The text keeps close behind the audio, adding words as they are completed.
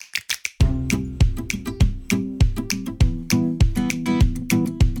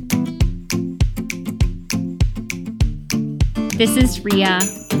This is Ria.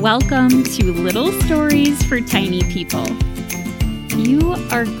 Welcome to Little Stories for Tiny People. You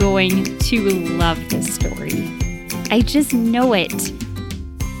are going to love this story. I just know it.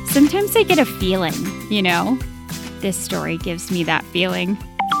 Sometimes I get a feeling, This story gives me that feeling.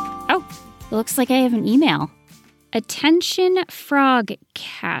 Oh, it looks like I have an email. Attention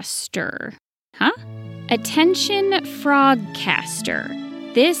Frogcaster. Huh? Attention Frogcaster.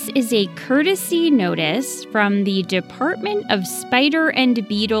 This is a courtesy notice from the Department of Spider and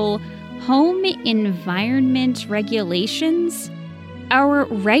Beetle Home Environment Regulations. Our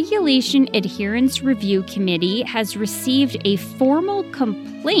Regulation Adherence Review Committee has received a formal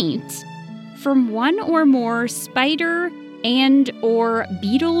complaint from one or more spider and/or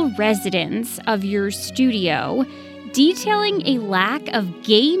beetle residents of your studio detailing a lack of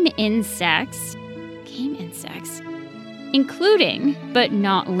game insects, including, but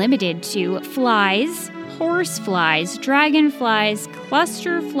not limited to, flies, horseflies, dragonflies,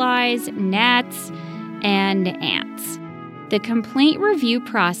 cluster flies, gnats, and ants. The complaint review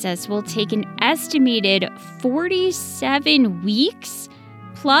process will take an estimated 47 weeks,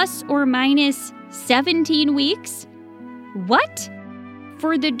 plus or minus 17 weeks. What?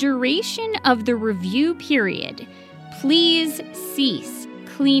 For the duration of the review period, please cease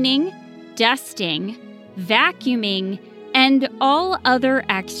cleaning, dusting, vacuuming, and all other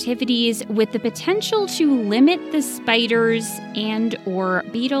activities with the potential to limit the spiders and/or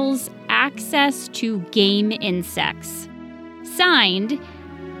beetles' access to game insects. Signed,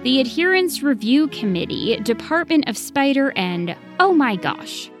 the Adherence Review Committee, Department of Spider and... Oh my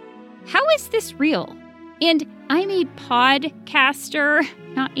gosh. How is this real? And I'm a podcaster,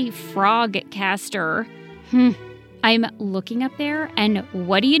 not a frogcaster. I'm looking up there, and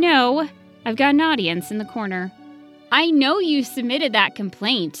what do you know? I've got an audience in the corner. I know you submitted that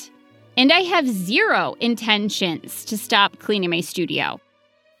complaint, and I have zero intentions to stop cleaning my studio.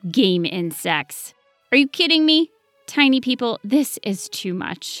 Game insects. Are you kidding me? Tiny people, this is too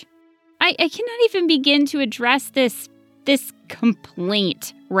much. I cannot even begin to address this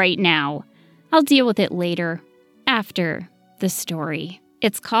complaint right now. I'll deal with it later, after the story.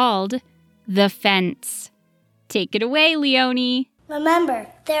 It's called The Fence. Take it away, Leonie. Remember,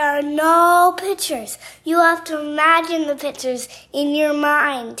 there are no pictures. You have to imagine the pictures in your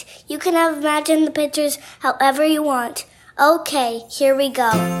mind. You can imagine the pictures however you want. Okay, here we go.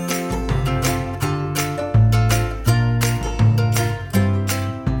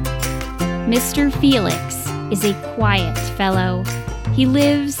 Mr. Felix is a quiet fellow. He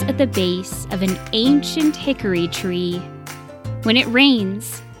lives at the base of an ancient hickory tree. When it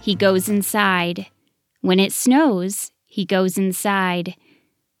rains, he goes inside. When it snows, he goes inside.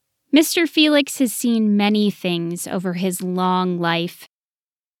 Mr. Felix has seen many things over his long life.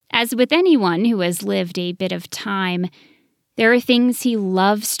 As with anyone who has lived a bit of time, there are things he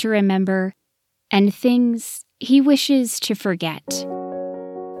loves to remember and things he wishes to forget.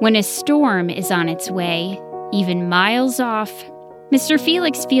 When a storm is on its way, even miles off, Mr.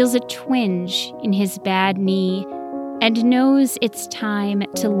 Felix feels a twinge in his bad knee and knows it's time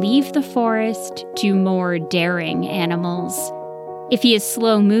to leave the forest to more daring animals. If he is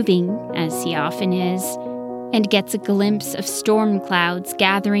slow-moving, as he often is, and gets a glimpse of storm clouds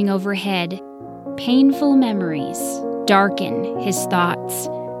gathering overhead, painful memories darken his thoughts,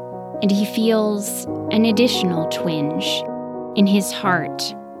 and he feels an additional twinge in his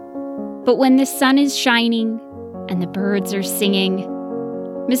heart. But when the sun is shining and the birds are singing,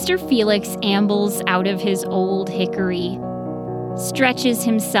 Mr. Felix ambles out of his old hickory, stretches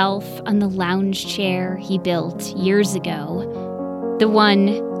himself on the lounge chair he built years ago, the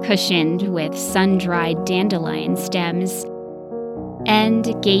one cushioned with sun-dried dandelion stems,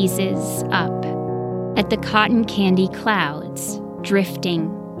 and gazes up at the cotton candy clouds drifting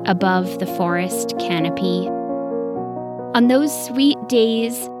above the forest canopy. On those sweet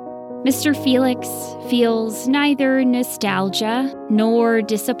days, Mr. Felix feels neither nostalgia nor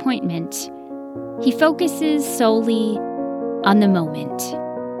disappointment. He focuses solely on the moment,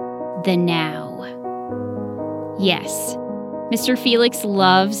 the now. Yes, Mr. Felix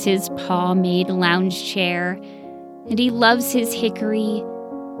loves his paw-made lounge chair, and he loves his hickory,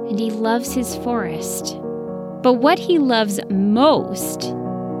 and he loves his forest. But what he loves most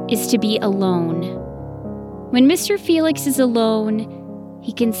is to be alone. When Mr. Felix is alone,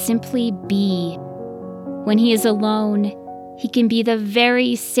 he can simply be. When he is alone, he can be the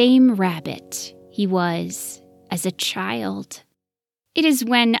very same rabbit he was as a child. It is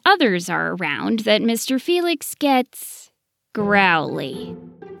when others are around that Mr. Felix gets growly.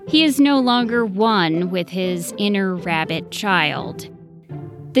 He is no longer one with his inner rabbit child.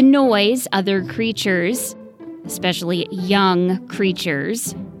 The noise other creatures, especially young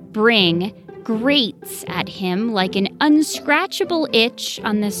creatures, bring grates at him like an unscratchable itch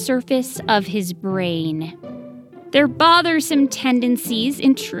on the surface of his brain. Their bothersome tendencies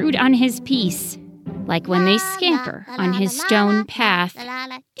intrude on his peace, like when they scamper on his stone path,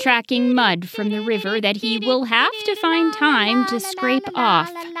 tracking mud from the river that he will have to find time to scrape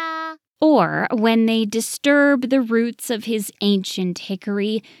off, or when they disturb the roots of his ancient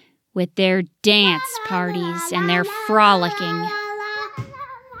hickory with their dance parties and their frolicking.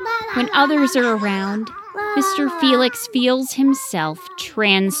 When others are around, Mr. Felix feels himself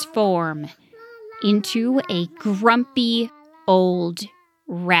transform into a grumpy old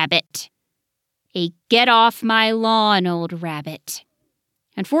rabbit. A get-off-my-lawn old rabbit.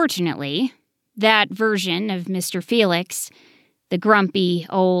 Unfortunately, that version of Mr. Felix, the grumpy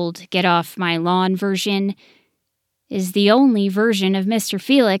old get-off-my-lawn version, is the only version of Mr.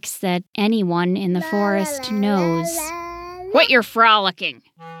 Felix that anyone in the forest knows. Quit your frolicking!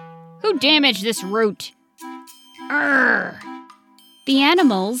 Who damaged this root? Urgh! The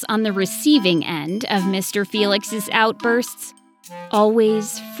animals on the receiving end of Mr. Felix's outbursts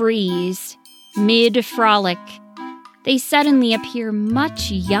always freeze mid-frolic. They suddenly appear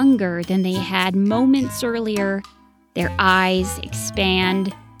much younger than they had moments earlier. Their eyes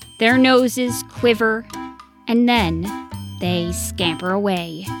expand, their noses quiver, and then they scamper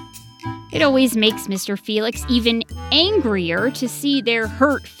away. It always makes Mr. Felix even angrier to see their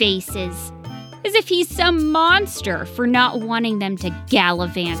hurt faces, as if he's some monster for not wanting them to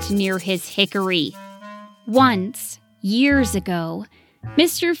gallivant near his hickory. Once, years ago,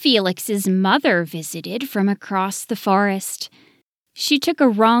 Mr. Felix's mother visited from across the forest. She took a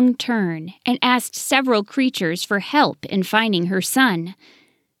wrong turn and asked several creatures for help in finding her son.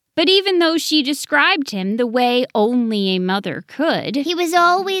 But even though she described him the way only a mother could, he was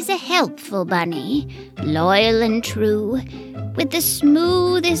always a helpful bunny, loyal and true, with the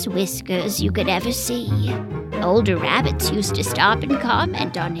smoothest whiskers you could ever see. Older rabbits used to stop and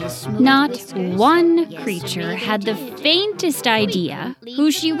comment on his smooth whiskers. Not one creature had the faintest idea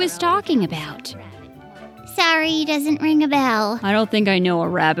who she was talking about. Sorry, doesn't ring a bell. I don't think I know a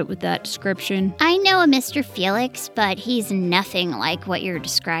rabbit with that description. I know a Mr. Felix, but he's nothing like what you're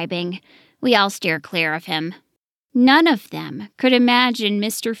describing. We all steer clear of him. None of them could imagine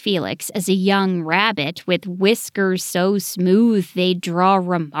Mr. Felix as a young rabbit with whiskers so smooth they'd draw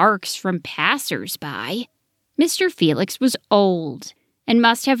remarks from passers-by. Mr. Felix was old, and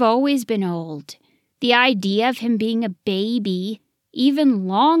must have always been old. The idea of him being a baby, even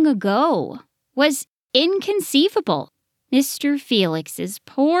long ago, was inconceivable. Mr. Felix's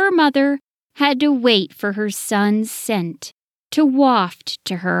poor mother had to wait for her son's scent to waft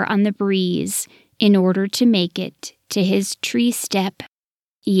to her on the breeze in order to make it to his tree step.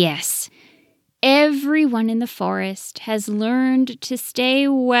 Yes, everyone in the forest has learned to stay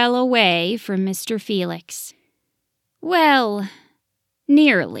well away from Mr. Felix. Well,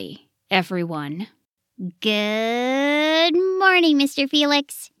 nearly everyone. Good morning, Mr.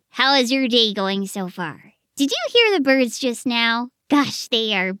 Felix. How is your day going so far? Did you hear the birds just now? Gosh,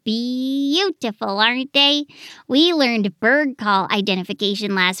 they are beautiful, aren't they? We learned bird call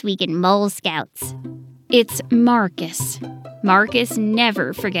identification last week in Mole Scouts. It's Marcus. Marcus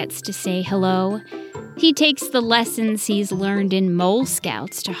never forgets to say hello. He takes the lessons he's learned in Mole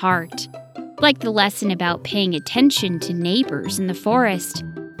Scouts to heart, like the lesson about paying attention to neighbors in the forest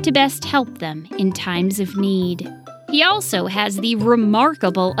to best help them in times of need. He also has the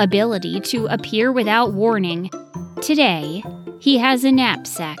remarkable ability to appear without warning. Today, he has a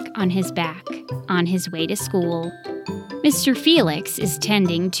knapsack on his back on his way to school. Mr. Felix is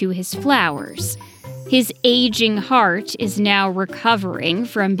tending to his flowers. His aging heart is now recovering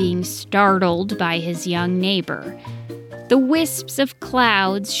from being startled by his young neighbor. The wisps of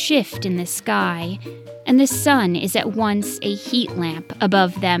clouds shift in the sky, and the sun is at once a heat lamp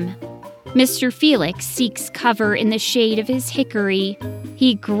above them. Mr. Felix seeks cover in the shade of his hickory.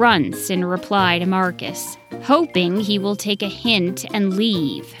 He grunts in reply to Marcus, hoping he will take a hint and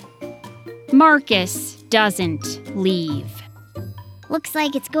leave. Marcus doesn't leave. Looks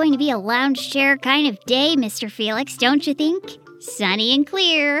like it's going to be a lounge chair kind of day, Mr. Felix, don't you think? Sunny and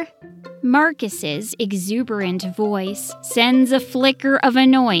clear. Marcus's exuberant voice sends a flicker of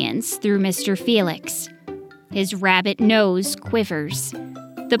annoyance through Mr. Felix. His rabbit nose quivers.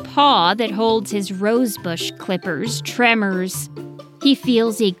 The paw that holds his rosebush clippers tremors. He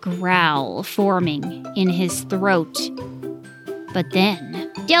feels a growl forming in his throat. But then,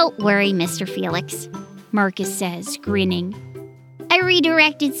 "Don't worry, Mr. Felix," Marcus says, grinning. "I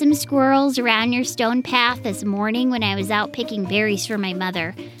redirected some squirrels around your stone path this morning when I was out picking berries for my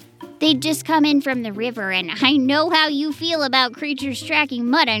mother. They'd just come in from the river, and I know how you feel about creatures tracking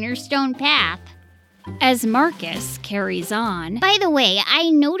mud on your stone path. As Marcus carries on, By the way, I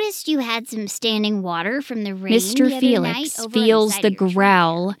noticed you had some standing water from the rain Mr. the other Felix night over on feels side the of your tree.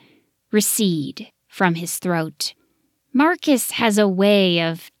 growl recede from his throat. Marcus has a way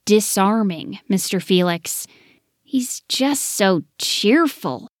of disarming Mr. Felix. He's just so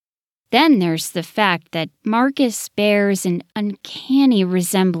cheerful. Then there's the fact that Marcus bears an uncanny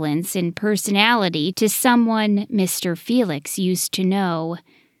resemblance in personality to someone Mr. Felix used to know.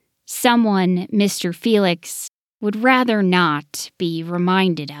 Someone Mr. Felix would rather not be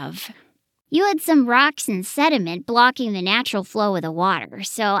reminded of. You had some rocks and sediment blocking the natural flow of the water,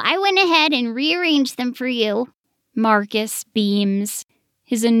 so I went ahead and rearranged them for you. Marcus beams,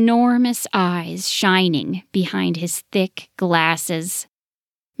 his enormous eyes shining behind his thick glasses.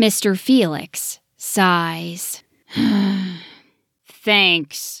 Mr. Felix sighs.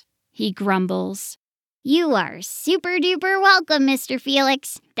 Thanks, he grumbles. You are super duper welcome, Mr.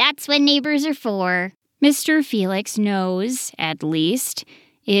 Felix. That's what neighbors are for. Mr. Felix knows, at least,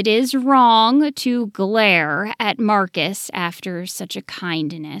 it is wrong to glare at Marcus after such a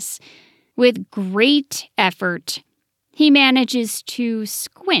kindness. With great effort, he manages to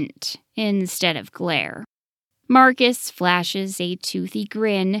squint instead of glare. Marcus flashes a toothy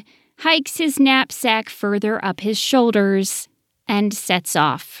grin, hikes his knapsack further up his shoulders, and sets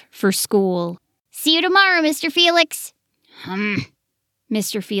off for school. See you tomorrow, Mr. Felix.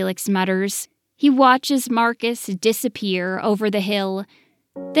 Mr. Felix mutters. He watches Marcus disappear over the hill,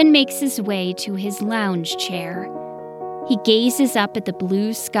 then makes his way to his lounge chair. He gazes up at the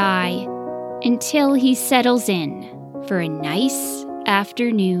blue sky until he settles in for a nice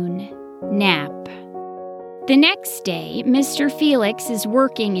afternoon nap. The next day, Mr. Felix is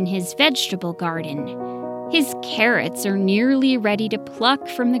working in his vegetable garden. His carrots are nearly ready to pluck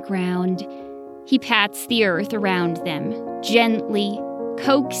from the ground. He pats the earth around them, gently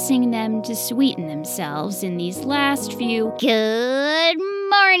coaxing them to sweeten themselves in these last few. Good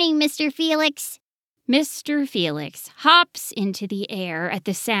morning, Mr. Felix. Mr. Felix hops into the air at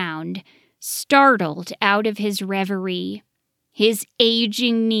the sound, startled out of his reverie. His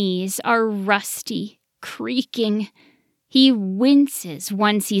aging knees are rusty, creaking. He winces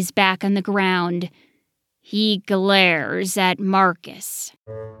once he's back on the ground. He glares at Marcus.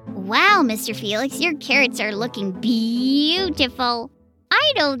 Wow, Mr. Felix, your carrots are looking beautiful.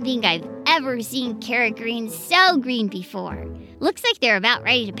 I don't think I've ever seen carrot greens so green before. Looks like they're about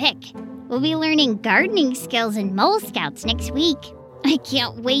ready to pick. We'll be learning gardening skills in Mole Scouts next week. I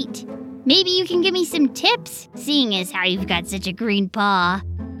can't wait. Maybe you can give me some tips, seeing as how you've got such a green paw.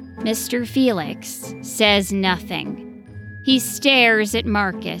 Mr. Felix says nothing. He stares at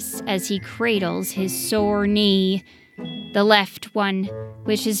Marcus as he cradles his sore knee, the left one,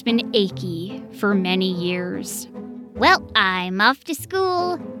 which has been achy for many years. Well, I'm off to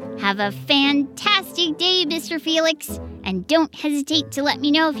school. Have a fantastic day, Mr. Felix. And don't hesitate to let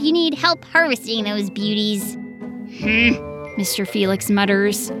me know if you need help harvesting those beauties. Mr. Felix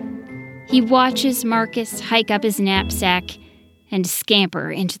mutters. He watches Marcus hike up his knapsack and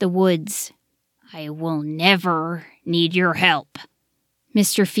scamper into the woods. I will never need your help,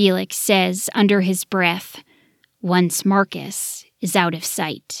 Mr. Felix says under his breath, once Marcus is out of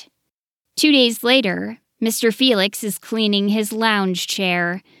sight. 2 days later, Mr. Felix is cleaning his lounge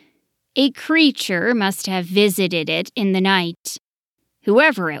chair. A creature must have visited it in the night.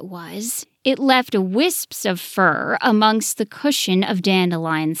 Whoever it was, it left wisps of fur amongst the cushion of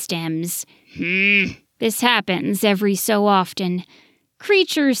dandelion stems. This happens every so often.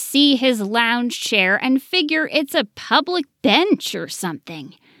 Creatures see his lounge chair and figure it's a public bench or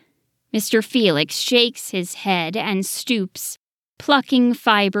something. Mr. Felix shakes his head and stoops, plucking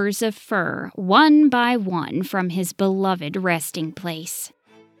fibers of fur one by one from his beloved resting place.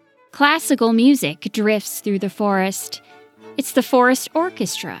 Classical music drifts through the forest. It's the forest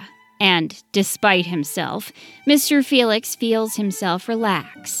orchestra, and despite himself, Mr. Felix feels himself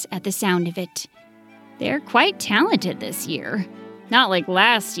relax at the sound of it. They're quite talented this year. Not like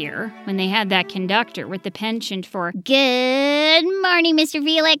last year, when they had that conductor with the penchant for, Good morning, Mr.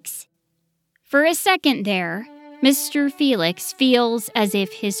 Felix. For a second there, Mr. Felix feels as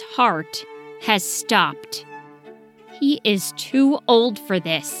if his heart has stopped. He is too old for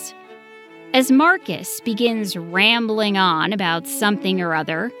this. As Marcus begins rambling on about something or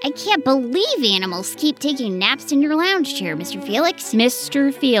other, I can't believe animals keep taking naps in your lounge chair, Mr. Felix.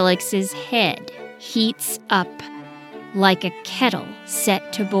 Mr. Felix's head heats up like a kettle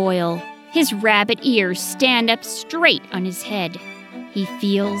set to boil. His rabbit ears stand up straight on his head. He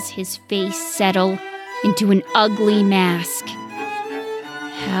feels his face settle into an ugly mask.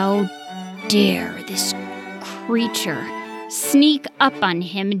 How dare this creature sneak up on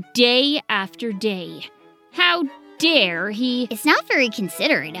him day after day? How dare he— It's not very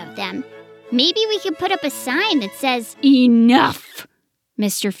considerate of them. Maybe we could put up a sign that says, Enough!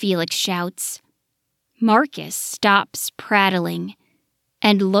 Mr. Felix shouts. Marcus stops prattling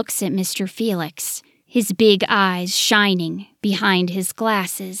and looks at Mr. Felix, his big eyes shining behind his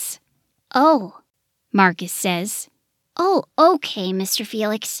glasses. "Oh," Marcus says. "Oh, okay, Mr.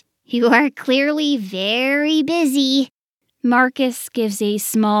 Felix. You are clearly very busy." Marcus gives a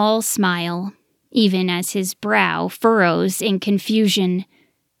small smile, even as his brow furrows in confusion.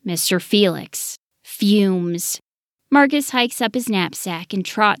 Mr. Felix fumes. Marcus hikes up his knapsack and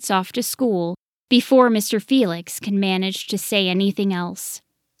trots off to school before Mr. Felix can manage to say anything else.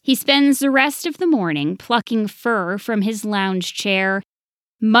 He spends the rest of the morning plucking fur from his lounge chair,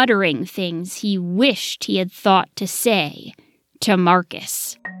 muttering things he wished he had thought to say to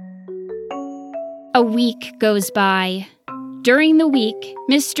Marcus. A week goes by. During the week,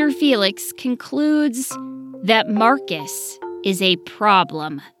 Mr. Felix concludes that Marcus is a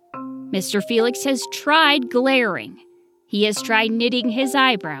problem. Mr. Felix has tried glaring. He has tried knitting his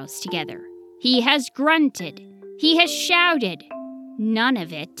eyebrows together. He has grunted. He has shouted. None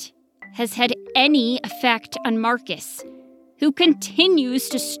of it has had any effect on Marcus, who continues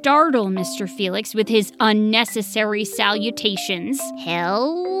to startle Mr. Felix with his unnecessary salutations,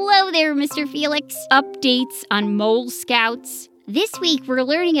 "Hello there, Mr. Felix. updates on Mole Scouts, This week we're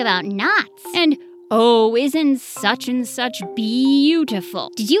learning about knots. and oh, isn't such and such beautiful?"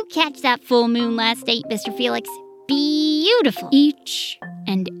 Did you catch that full moon last night, Mr. Felix? Beautiful. Each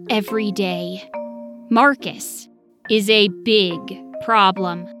and every day, Marcus is a big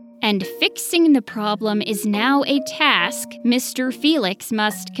problem, and fixing the problem is now a task Mr. Felix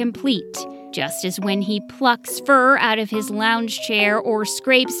must complete, just as when he plucks fur out of his lounge chair or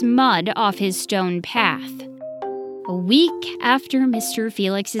scrapes mud off his stone path. A week after Mr.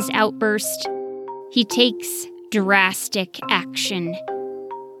 Felix's outburst, he takes drastic action.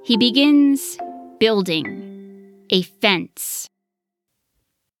 He begins building a fence.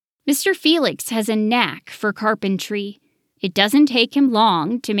 Mr. Felix has a knack for carpentry. It doesn't take him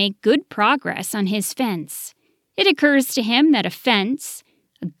long to make good progress on his fence. It occurs to him that a fence,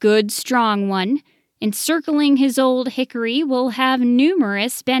 a good strong one, encircling his old hickory will have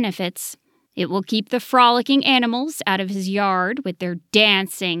numerous benefits. It will keep the frolicking animals out of his yard with their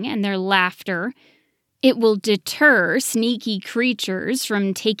dancing and their laughter. It will deter sneaky creatures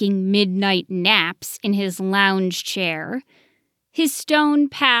from taking midnight naps in his lounge chair. His stone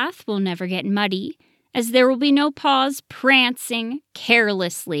path will never get muddy, as there will be no paws prancing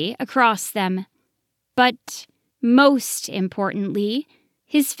carelessly across them. But most importantly,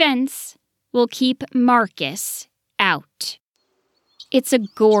 his fence will keep Marcus out. It's a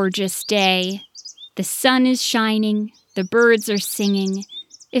gorgeous day. The sun is shining, the birds are singing.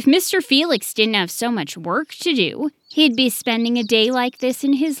 If Mr. Felix didn't have so much work to do, he'd be spending a day like this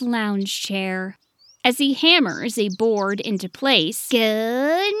in his lounge chair. As he hammers a board into place,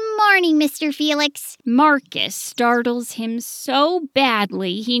 Good morning, Mr. Felix. Marcus startles him so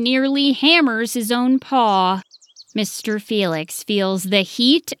badly he nearly hammers his own paw. Mr. Felix feels the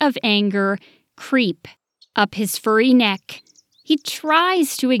heat of anger creep up his furry neck. He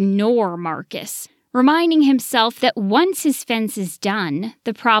tries to ignore Marcus, reminding himself that once his fence is done,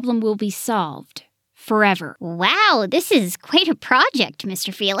 the problem will be solved forever. Wow, this is quite a project,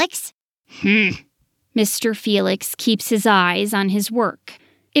 Mr. Felix. Mr. Felix keeps his eyes on his work.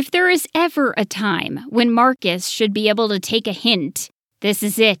 If there is ever a time when Marcus should be able to take a hint, this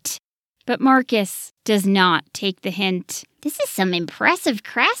is it. But Marcus does not take the hint. This is some impressive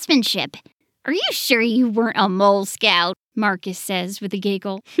craftsmanship. Are you sure you weren't a Mole Scout? Marcus says with a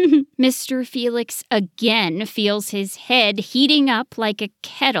giggle. Mr. Felix again feels his head heating up like a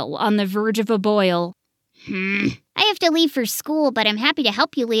kettle on the verge of a boil. I have to leave for school, but I'm happy to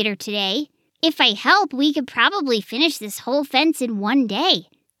help you later today. If I help, we could probably finish this whole fence in one day.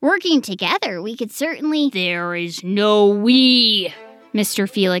 Working together, we could certainly— There is no we, Mr.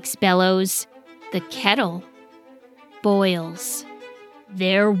 Felix bellows. The kettle boils.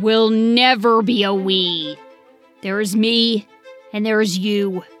 There will never be a we. There is me, and there is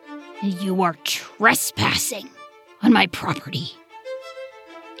you, and you are trespassing on my property.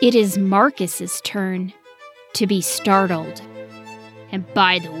 It is Marcus's turn to be startled. And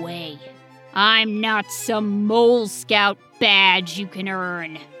by the way, I'm not some Mole Scout badge you can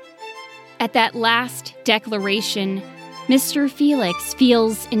earn. At that last declaration, Mr. Felix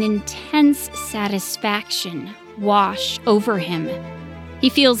feels an intense satisfaction wash over him. He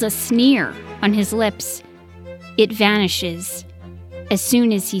feels a sneer on his lips. It vanishes, as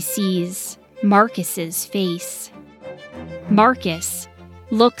soon as he sees Marcus's face. Marcus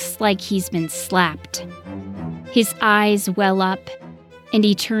looks like he's been slapped. His eyes well up, and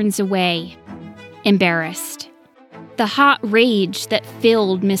he turns away, embarrassed. The hot rage that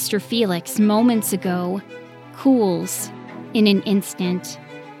filled Mr. Felix moments ago cools in an instant.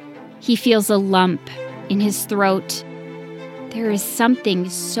 He feels a lump in his throat. There is something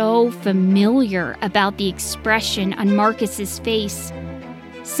so familiar about the expression on Marcus's face,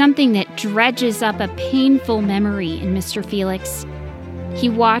 something that dredges up a painful memory in Mr. Felix. He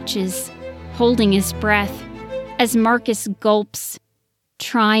watches, holding his breath, as Marcus gulps,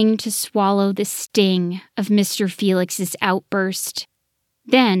 trying to swallow the sting of Mr. Felix's outburst.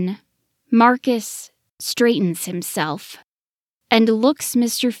 Then, Marcus straightens himself and looks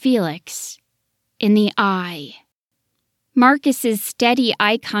Mr. Felix in the eye. Marcus's steady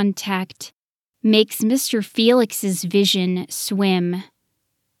eye contact makes Mr. Felix's vision swim.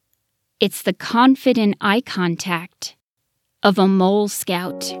 It's the confident eye contact of a mole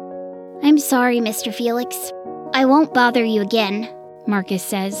scout. I'm sorry, Mr. Felix. I won't bother you again, Marcus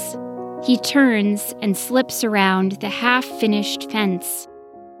says. He turns and slips around the half-finished fence.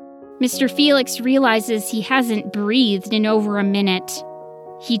 Mr. Felix realizes he hasn't breathed in over a minute.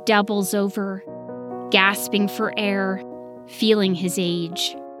 He doubles over, gasping for air, feeling his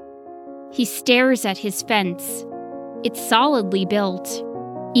age. He stares at his fence. It's solidly built.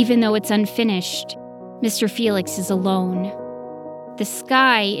 Even though it's unfinished, Mr. Felix is alone. The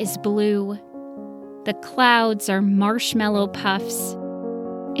sky is blue. The clouds are marshmallow puffs.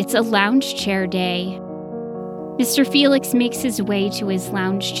 It's a lounge chair day. Mr. Felix makes his way to his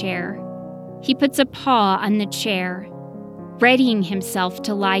lounge chair. He puts a paw on the chair, readying himself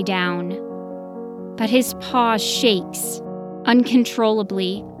to lie down. But his paw shakes,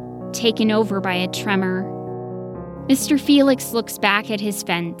 uncontrollably, taken over by a tremor. Mr. Felix looks back at his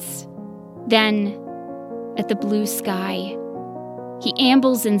fence, then at the blue sky. He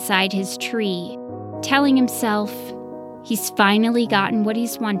ambles inside his tree, telling himself he's finally gotten what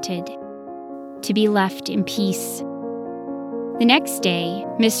he's wanted, to be left in peace. The next day,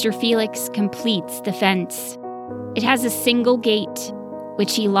 Mr. Felix completes the fence. It has a single gate,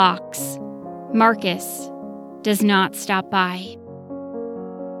 which he locks. Marcus does not stop by.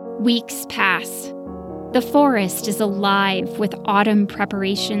 Weeks pass. The forest is alive with autumn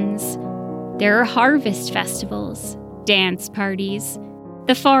preparations. There are harvest festivals, dance parties.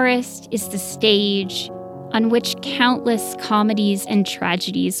 The forest is the stage on which countless comedies and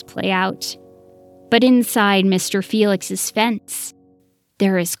tragedies play out. But inside Mr. Felix's fence,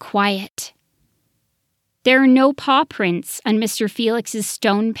 there is quiet. There are no paw prints on Mr. Felix's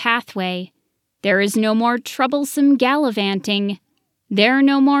stone pathway. There is no more troublesome gallivanting. There are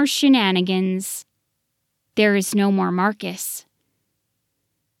no more shenanigans. There is no more Marcus.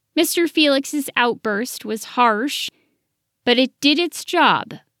 Mr. Felix's outburst was harsh, but it did its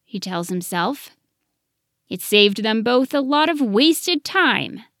job, he tells himself. It saved them both a lot of wasted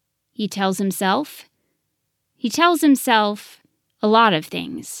time, he tells himself. He tells himself a lot of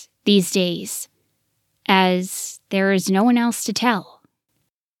things these days, as there is no one else to tell.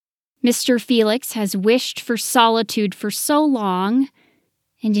 Mr. Felix has wished for solitude for so long,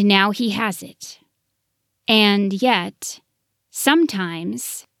 and now he has it. And yet,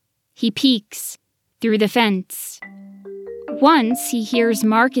 sometimes, he peeks through the fence. Once he hears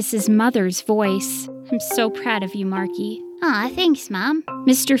Marcus's mother's voice. I'm so proud of you, Marky. Aw, thanks, Mom.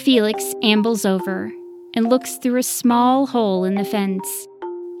 Mr. Felix ambles over and looks through a small hole in the fence.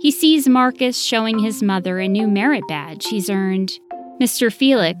 He sees Marcus showing his mother a new merit badge he's earned. Mr.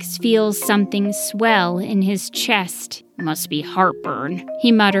 Felix feels something swell in his chest. Must be heartburn,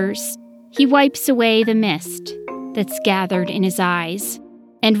 he mutters. He wipes away the mist that's gathered in his eyes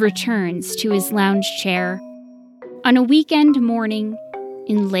and returns to his lounge chair. On a weekend morning,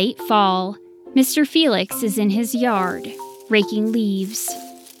 in late fall, Mr. Felix is in his yard, raking leaves.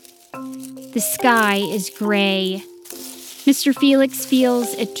 The sky is gray. Mr. Felix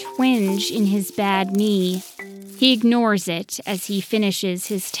feels a twinge in his bad knee. He ignores it as he finishes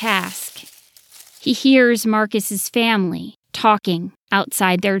his task. He hears Marcus's family talking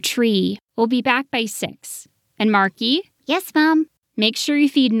outside their tree. We'll be back by 6. And Marky? Yes, Mom. Make sure you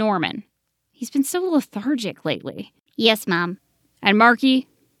feed Norman. He's been so lethargic lately. Yes, Mom. And Marky?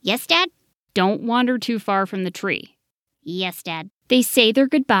 Yes, Dad? Don't wander too far from the tree. Yes, Dad. They say their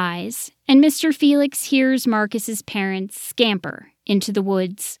goodbyes, and Mr. Felix hears Marcus's parents scamper into the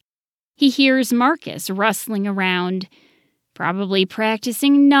woods. He hears Marcus rustling around, probably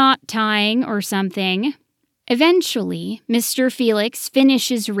practicing knot tying or something. Eventually, Mr. Felix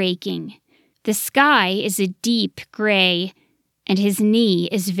finishes raking. The sky is a deep gray. and his knee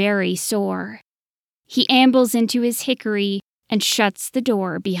is very sore. He ambles into his hickory and shuts the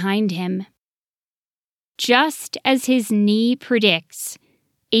door behind him. Just as his knee predicts,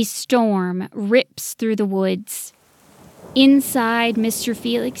 a storm rips through the woods. Inside, Mr.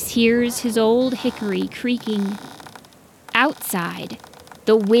 Felix hears his old hickory creaking. Outside,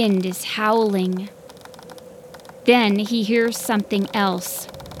 the wind is howling. Then he hears something else.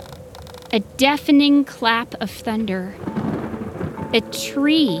 A deafening clap of thunder. A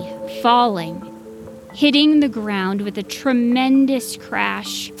tree falling, hitting the ground with a tremendous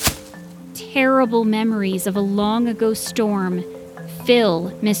crash. Terrible memories of a long-ago storm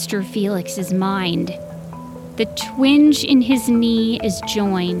fill Mr. Felix's mind. The twinge in his knee is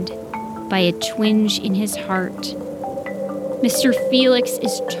joined by a twinge in his heart. Mr. Felix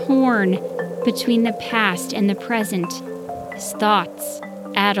is torn between the past and the present, his thoughts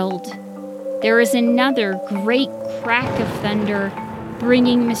addled. There is another great crack of thunder,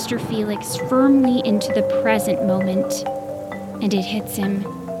 bringing Mr. Felix firmly into the present moment, and it hits him.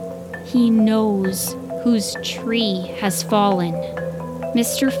 He knows whose tree has fallen.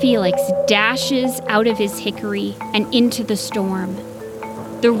 Mr. Felix dashes out of his hickory and into the storm.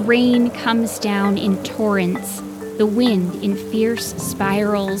 The rain comes down in torrents, the wind in fierce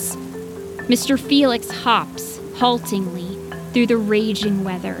spirals. Mr. Felix hops haltingly through the raging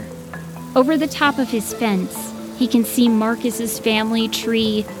weather. Over the top of his fence, he can see Marcus's family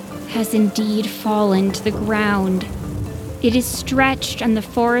tree has indeed fallen to the ground. It is stretched on the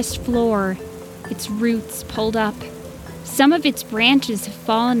forest floor, its roots pulled up. Some of its branches have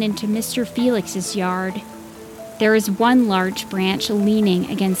fallen into Mr. Felix's yard. There is one large branch leaning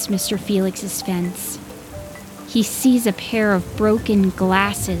against Mr. Felix's fence. He sees a pair of broken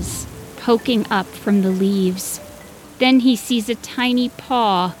glasses poking up from the leaves. Then he sees a tiny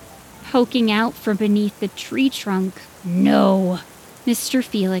paw poking out from beneath the tree trunk. No! Mr.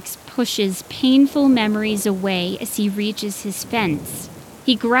 Felix pushes painful memories away as he reaches his fence.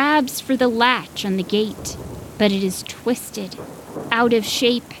 He grabs for the latch on the gate, but it is twisted, out of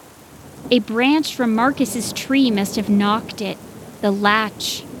shape. A branch from Marcus's tree must have knocked it. The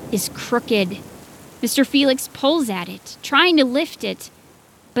latch is crooked. Mr. Felix pulls at it, trying to lift it,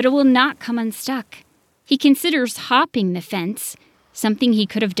 but it will not come unstuck. He considers hopping the fence, something he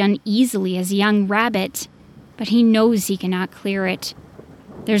could have done easily as a young rabbit, but he knows he cannot clear it.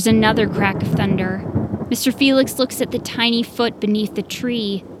 There's another crack of thunder. Mr. Felix looks at the tiny foot beneath the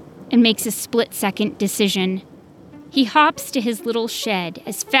tree and makes a split-second decision. He hops to his little shed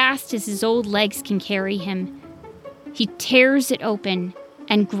as fast as his old legs can carry him. He tears it open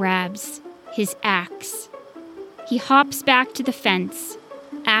and grabs his axe. He hops back to the fence,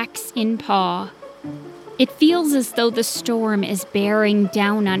 axe in paw. It feels as though the storm is bearing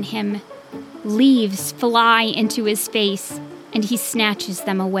down on him. Leaves fly into his face, and he snatches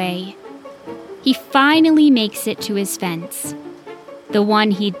them away. He finally makes it to his fence, the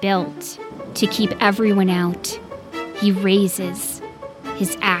one he'd built to keep everyone out. He raises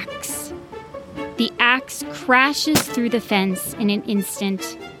his axe. The axe crashes through the fence in an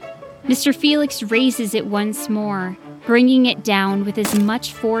instant. Mr. Felix raises it once more, bringing it down with as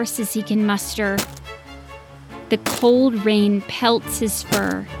much force as he can muster. The cold rain pelts his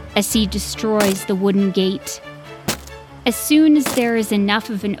fur as he destroys the wooden gate. As soon as there is enough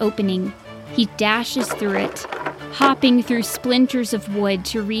of an opening, he dashes through it, hopping through splinters of wood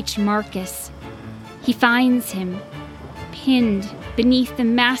to reach Marcus. He finds him, pinned beneath the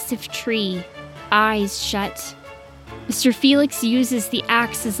massive tree, eyes shut. Mr. Felix uses the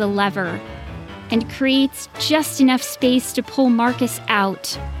axe as a lever and creates just enough space to pull Marcus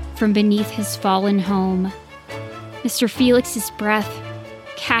out from beneath his fallen home. Mr. Felix's breath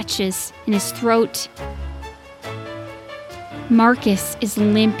catches in his throat. Marcus is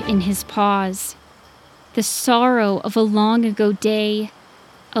limp in his paws. The sorrow of a long-ago day,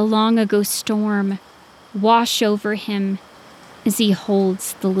 a long-ago storm, wash over him as he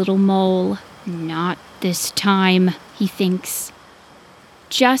holds the little mole. Not this time, he thinks.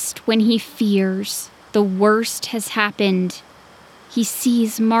 Just when he fears the worst has happened, he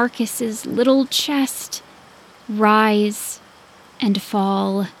sees Marcus's little chest rise and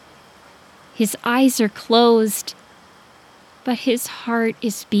fall. His eyes are closed, but his heart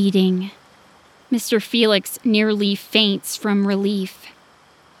is beating. Mr. Felix nearly faints from relief.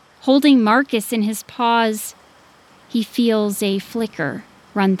 Holding Marcus in his paws, he feels a flicker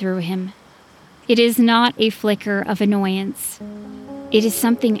run through him. It is not a flicker of annoyance. It is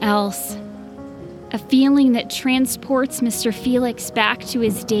something else. A feeling that transports Mr. Felix back to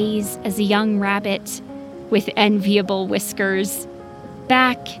his days as a young rabbit with enviable whiskers.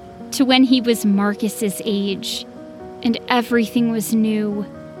 Back to when he was Marcus's age. and everything was new,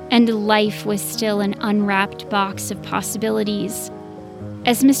 and life was still an unwrapped box of possibilities.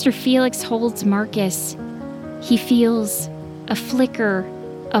 As Mr. Felix holds Marcus, he feels a flicker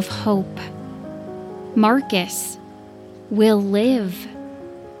of hope. Marcus will live.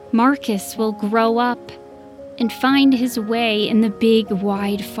 Marcus will grow up and find his way in the big,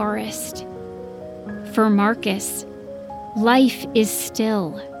 wide forest. For Marcus, life is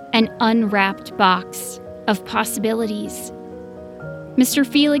still an unwrapped box of possibilities. Mr.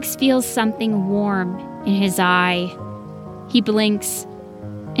 Felix feels something warm in his eye. He blinks,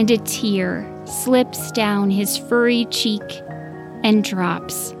 and a tear slips down his furry cheek and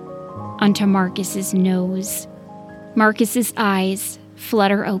drops onto Marcus's nose. Marcus's eyes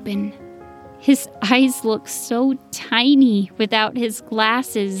flutter open. His eyes look so tiny without his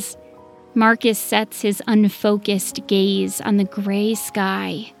glasses. Marcus sets his unfocused gaze on the gray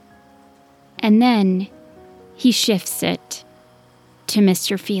sky, and then he shifts it to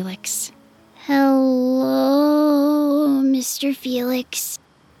Mr. Felix. Hello, Mr. Felix,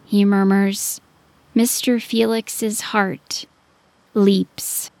 he murmurs. Mr. Felix's heart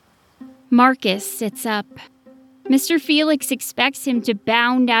leaps. Marcus sits up. Mr. Felix expects him to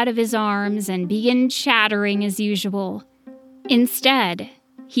bound out of his arms and begin chattering as usual. Instead,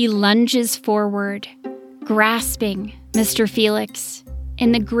 he lunges forward, grasping Mr. Felix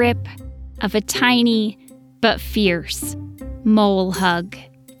in the grip of a tiny but fierce mole hug.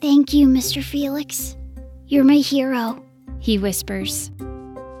 Thank you, Mr. Felix. You're my hero, he whispers.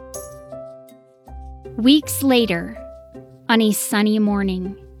 Weeks later, on a sunny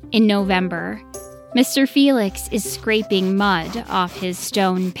morning in November, Mr. Felix is scraping mud off his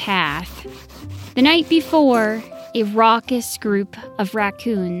stone path. The night before, a raucous group of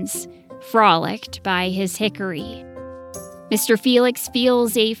raccoons frolicked by his hickory. Mr. Felix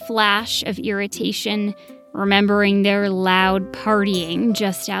feels a flash of irritation, remembering their loud partying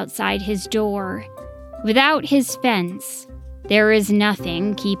just outside his door. Without his fence, there is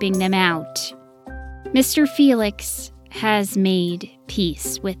nothing keeping them out. Mr. Felix has made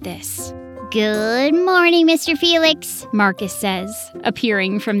peace with this. Good morning, Mr. Felix, Marcus says,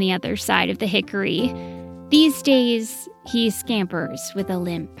 appearing from the other side of the hickory. These days, he scampers with a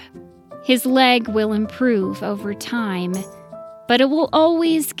limp. His leg will improve over time, but it will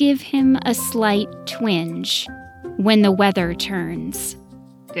always give him a slight twinge when the weather turns.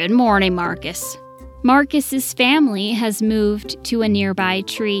 Good morning, Marcus. Marcus's family has moved to a nearby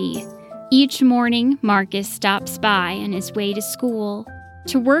tree. Each morning, Marcus stops by on his way to school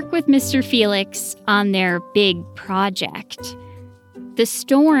to work with Mr. Felix on their big project. The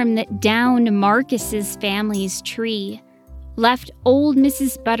storm that downed Marcus's family's tree left old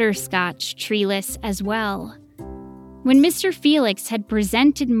Mrs. Butterscotch treeless as well. When Mr. Felix had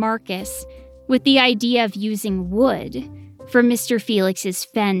presented Marcus with the idea of using wood for Mr. Felix's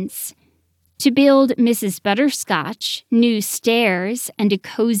fence to build Mrs. Butterscotch new stairs and a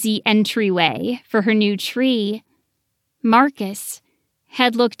cozy entryway for her new tree, Marcus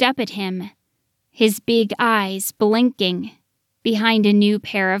had looked up at him, his big eyes blinking behind a new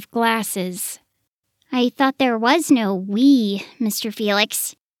pair of glasses. I thought there was no we, Mr.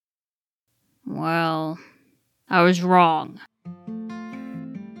 Felix. Well, I was wrong.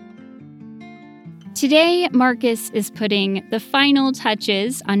 Today, Marcus is putting the final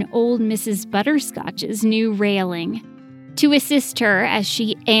touches on old Mrs. Butterscotch's new railing to assist her as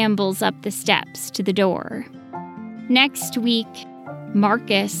she ambles up the steps to the door. Next week,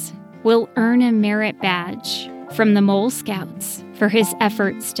 Marcus will earn a merit badge from the Mole Scouts for his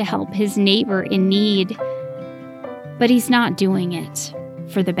efforts to help his neighbor in need. But he's not doing it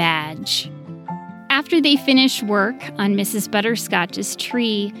for the badge. After they finish work on Mrs. Butterscotch's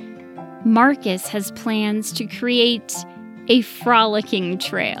tree, Marcus has plans to create a frolicking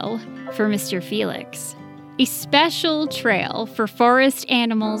trail for Mr. Felix. A special trail for forest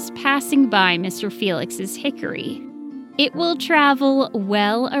animals passing by Mr. Felix's hickory. It will travel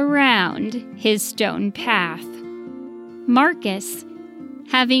well around his stone path. Marcus,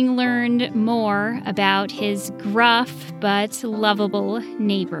 having learned more about his gruff but lovable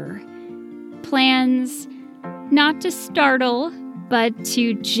neighbor, plans not to startle but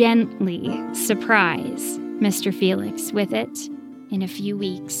to gently surprise Mr. Felix with it in a few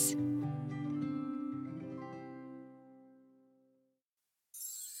weeks.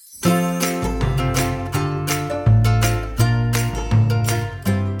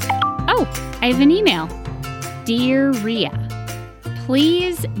 Oh, I have an email. Dear Rhea,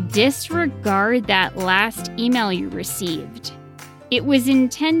 please disregard that last email you received. It was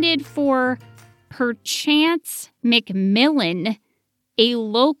intended for Perchance McMillan, a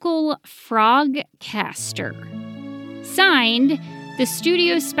local frogcaster. Signed, the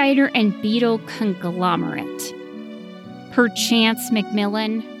Studio Spider and Beetle Conglomerate. Perchance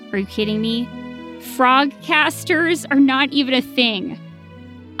Macmillan? Are you kidding me? Frogcasters are not even a thing.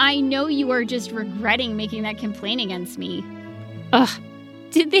 I know you are just regretting making that complaint against me. Ugh.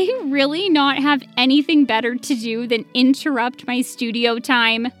 Did they really not have anything better to do than interrupt my studio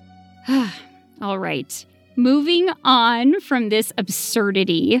time? All right. Moving on from this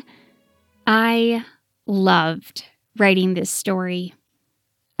absurdity, I loved writing this story.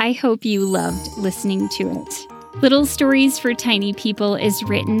 I hope you loved listening to it. Little Stories for Tiny People is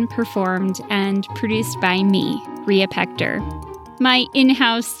written, performed, and produced by me, Rhea Pector. My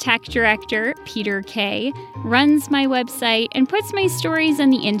in-house tech director, Peter Kay, runs my website and puts my stories on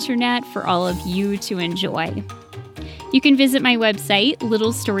the internet for all of you to enjoy. You can visit my website,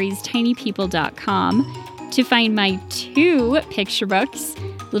 littlestoriestinypeople.com, to find my 2 picture books,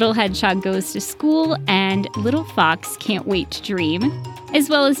 Little Hedgehog Goes to School and Little Fox Can't Wait to Dream, as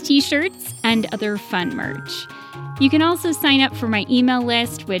well as t-shirts and other fun merch. You can also sign up for my email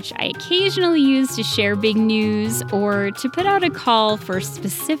list, which I occasionally use to share big news or to put out a call for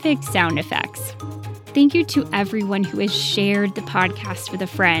specific sound effects. Thank you to everyone who has shared the podcast with a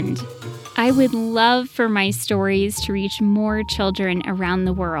friend. I would love for my stories to reach more children around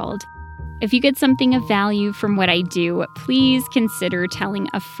the world. If you get something of value from what I do, please consider telling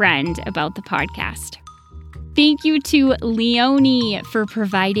a friend about the podcast. Thank you to Leonie for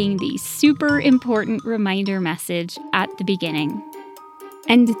providing the super important reminder message at the beginning.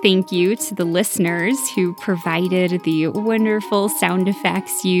 And thank you to the listeners who provided the wonderful sound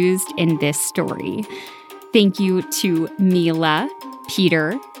effects used in this story. Thank you to Mila,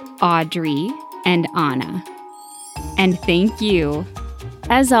 Peter, Audrey, and Anna. And thank you,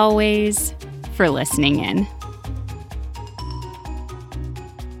 as always, for listening in.